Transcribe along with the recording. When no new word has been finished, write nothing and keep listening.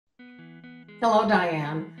Hello,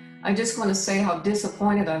 Diane. I just want to say how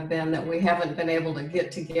disappointed I've been that we haven't been able to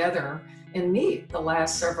get together and meet the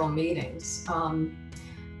last several meetings.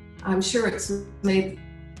 I'm sure it's made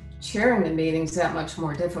chairing the meetings that much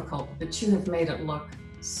more difficult, but you have made it look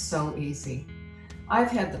so easy.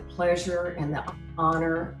 I've had the pleasure and the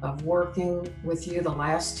honor of working with you the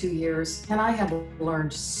last 2 years, and I have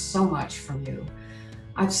learned so much from you.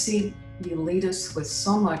 I've seen you lead us with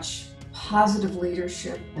so much positive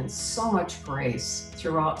leadership and so much grace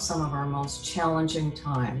throughout some of our most challenging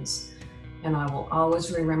times. And I will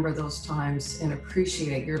always remember those times and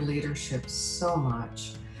appreciate your leadership so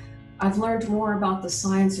much. I've learned more about the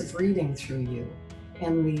science of reading through you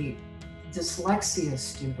and the dyslexia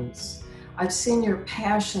students. I've seen your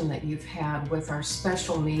passion that you've had with our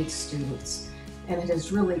special needs students, and it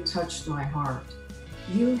has really touched my heart.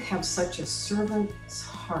 You have such a servant's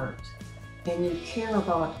heart, and you care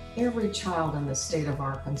about every child in the state of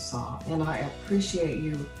Arkansas, and I appreciate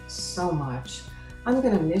you so much. I'm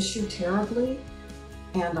going to miss you terribly,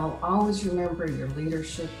 and I'll always remember your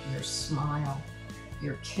leadership, your smile,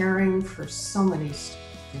 your caring for so many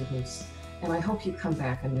students, and I hope you come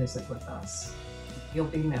back and visit with us. You'll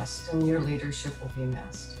be missed, and your leadership will be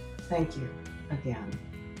missed. Thank you again.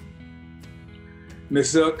 Ms.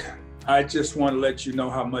 Zook, I just want to let you know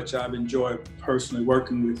how much I've enjoyed personally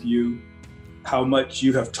working with you, how much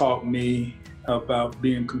you have taught me about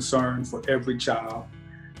being concerned for every child.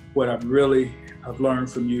 What I've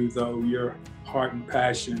learned from you, though, your heart and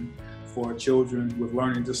passion for children with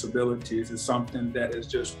learning disabilities is something that has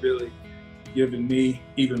just really given me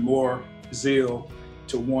even more zeal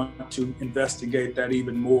to want to investigate that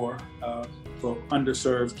even more for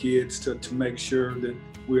underserved kids, to make sure that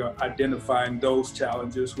we are identifying those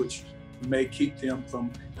challenges which may keep them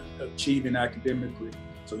from achieving academically.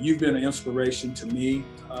 So you've been an inspiration to me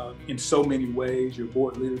in so many ways. Your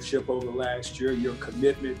board leadership over the last year, your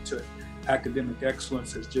commitment to academic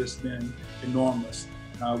excellence has just been enormous.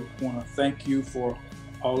 I want to thank you for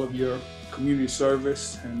all of your community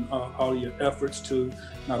service and all your efforts to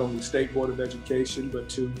not only the State Board of Education, but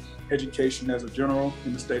to education as a general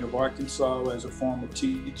in the state of Arkansas. As a former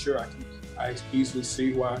teacher, I easily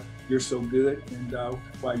see why you're so good and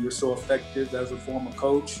why you're so effective as a former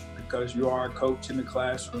coach, because you are a coach in the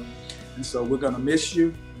classroom. And so we're going to miss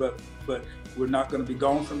you, but we're not going to be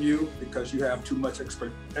gone from you because you have too much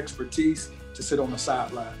expertise to sit on the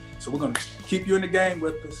sideline. So we're going to keep you in the game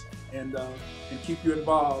with us and keep you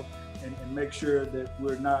involved and make sure that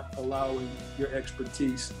we're not allowing your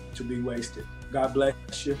expertise to be wasted. God bless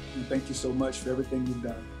you, and thank you so much for everything you've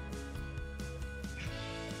done.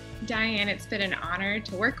 Diane, it's been an honor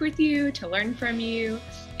to work with you, to learn from you,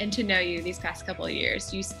 and to know you these past couple of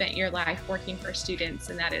years. You spent your life working for students,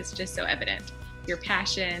 and that is just so evident. Your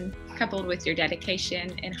passion, coupled with your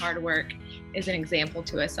dedication and hard work, is an example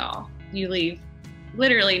to us all. You leave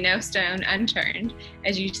literally no stone unturned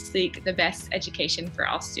as you seek the best education for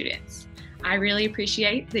all students. I really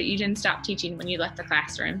appreciate that you didn't stop teaching when you left the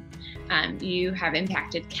classroom. You have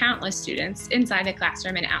impacted countless students inside the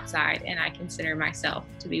classroom and outside, and I consider myself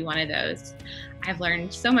to be one of those. I've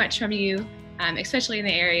learned so much from you, especially in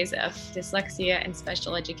the areas of dyslexia and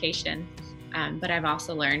special education, but I've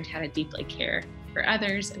also learned how to deeply care for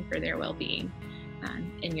others and for their well-being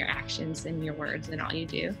in your actions and your words and all you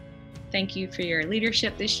do. Thank you for your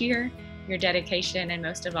leadership this year, your dedication, and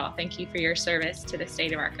most of all, thank you for your service to the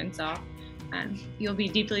state of Arkansas. You'll be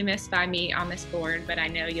deeply missed by me on this board, but I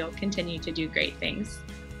know you'll continue to do great things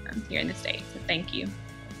here in the state, so thank you.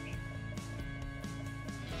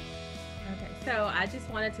 Okay, so I just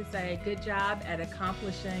wanted to say good job at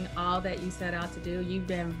accomplishing all that you set out to do. You've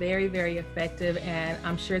been very, very effective, and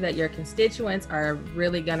I'm sure that your constituents are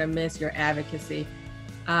really gonna miss your advocacy.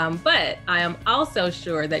 But I am also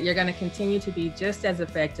sure that you're gonna continue to be just as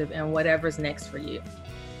effective in whatever's next for you.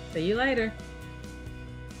 See you later.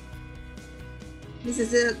 Mrs.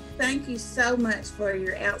 Zook, thank you so much for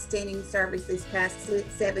your outstanding service these past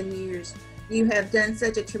 7 years. You have done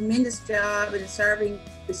such a tremendous job in serving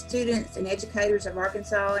the students and educators of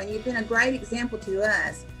Arkansas, and you've been a great example to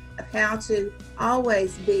us of how to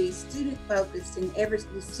always be student-focused in every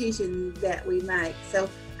decision that we make. So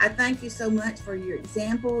I thank you so much for your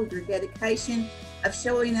example, your dedication of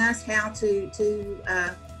showing us how to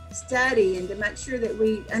study and to make sure that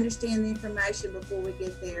we understand the information before we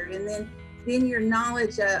get there. And then your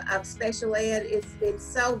knowledge of special ed has been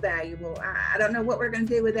so valuable. I don't know what we're going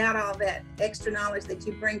to do without all that extra knowledge that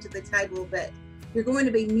you bring to the table, but you're going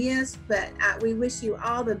to be missed. But we wish you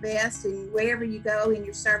all the best and wherever you go in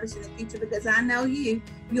your service in the future, because I know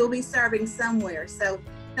you'll be serving somewhere. So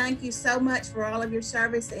thank you so much for all of your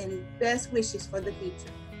service and best wishes for the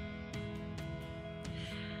future.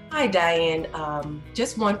 Hi, Diane.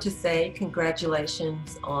 Just want to say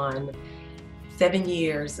congratulations on 7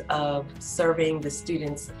 years of serving the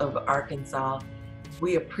students of Arkansas.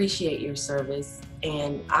 We appreciate your service,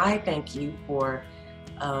 and I thank you for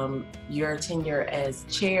your tenure as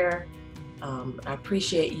chair. I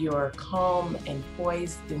appreciate your calm and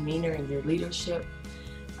poised demeanor and your leadership.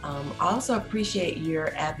 I also appreciate your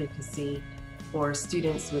advocacy for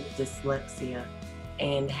students with dyslexia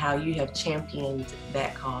and how you have championed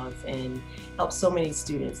that cause and helped so many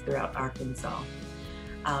students throughout Arkansas.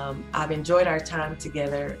 I've enjoyed our time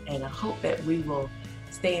together, and I hope that we will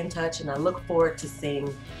stay in touch, and I look forward to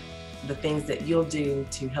seeing the things that you'll do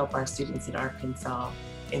to help our students in Arkansas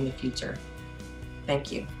in the future.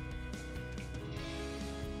 Thank you.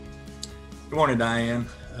 Good morning, Diane.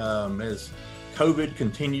 As COVID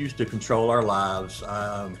continues to control our lives,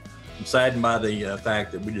 I'm saddened by the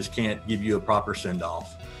fact that we just can't give you a proper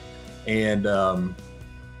send-off. And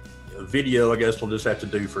video, I guess we'll just have to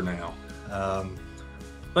do for now.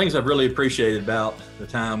 Things I've really appreciated about the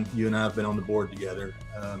time you and I have been on the board together.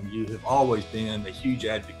 You have always been a huge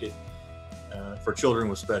advocate for children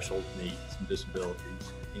with special needs and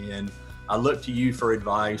disabilities. And I look to you for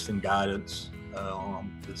advice and guidance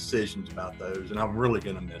on the decisions about those, and I'm really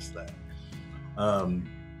gonna miss that.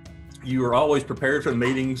 You were always prepared for the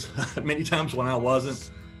meetings, many times when I wasn't.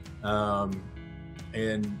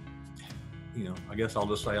 And, you know, I guess I'll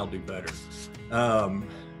just say I'll do better.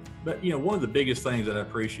 But, you know, one of the biggest things that I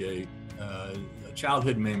appreciate, a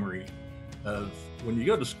childhood memory of when you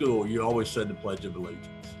go to school, you always said the Pledge of Allegiance.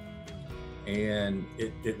 And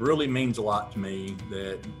it really means a lot to me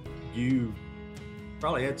that you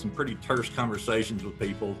probably had some pretty terse conversations with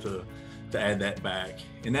people to add that back.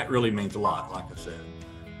 And that really means a lot, like I said.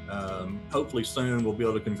 Hopefully soon we'll be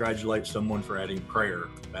able to congratulate someone for adding prayer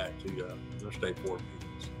back to their state board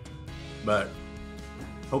meetings. But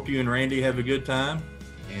hope you and Randy have a good time,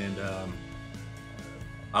 and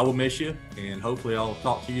I will miss you, and hopefully I'll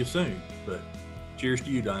talk to you soon. But cheers to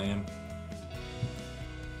you, Diane.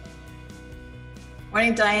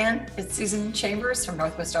 Morning, Diane. It's Susan Chambers from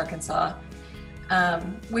Northwest Arkansas.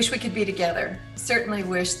 Wish we could be together. Certainly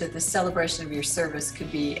wish that the celebration of your service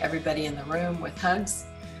could be everybody in the room with hugs.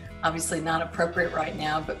 Obviously not appropriate right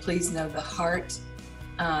now, but please know the heart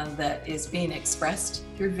that is being expressed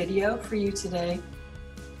through video for you today.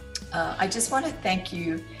 I just want to thank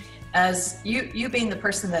you, as you being the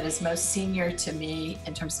person that is most senior to me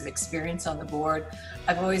in terms of experience on the board.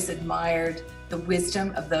 I've always admired the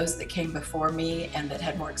wisdom of those that came before me and that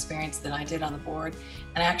had more experience than I did on the board,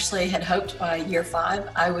 and actually had hoped by year 5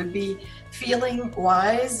 I would be feeling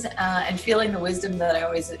wise and feeling the wisdom that I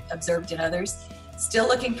always observed in others. Still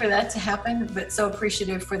looking for that to happen, but so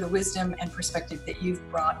appreciative for the wisdom and perspective that you've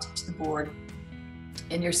brought to the board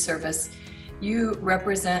in your service. You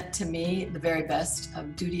represent to me the very best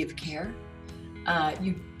of duty of care.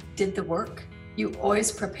 You did the work. You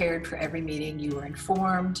always prepared for every meeting. You were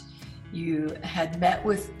informed. You had met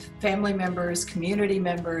with family members, community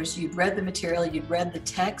members. You'd read the material. You'd read the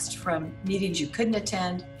text from meetings you couldn't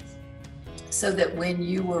attend, so that when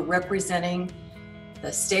you were representing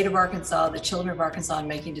the state of Arkansas, the children of Arkansas, and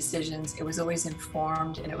making decisions, it was always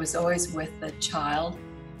informed, and it was always with the child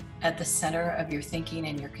at the center of your thinking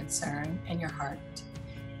and your concern and your heart.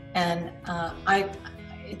 And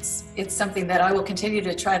it's something that I will continue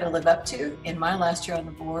to try to live up to in my last year on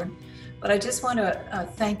the board. But I just want to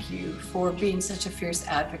thank you for being such a fierce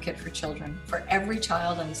advocate for children, for every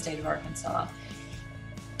child in the state of Arkansas.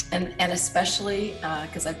 And especially,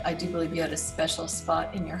 because I do believe you had a special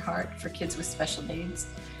spot in your heart for kids with special needs.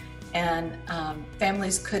 And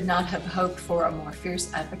families could not have hoped for a more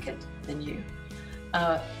fierce advocate than you.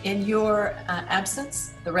 In your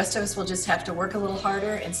absence, the rest of us will just have to work a little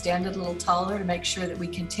harder and stand a little taller to make sure that we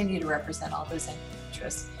continue to represent all those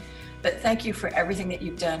interests. But thank you for everything that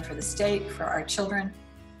you've done for the state, for our children,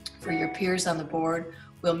 for your peers on the board.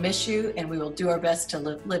 We'll miss you, and we will do our best to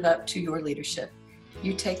live up to your leadership.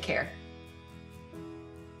 You take care.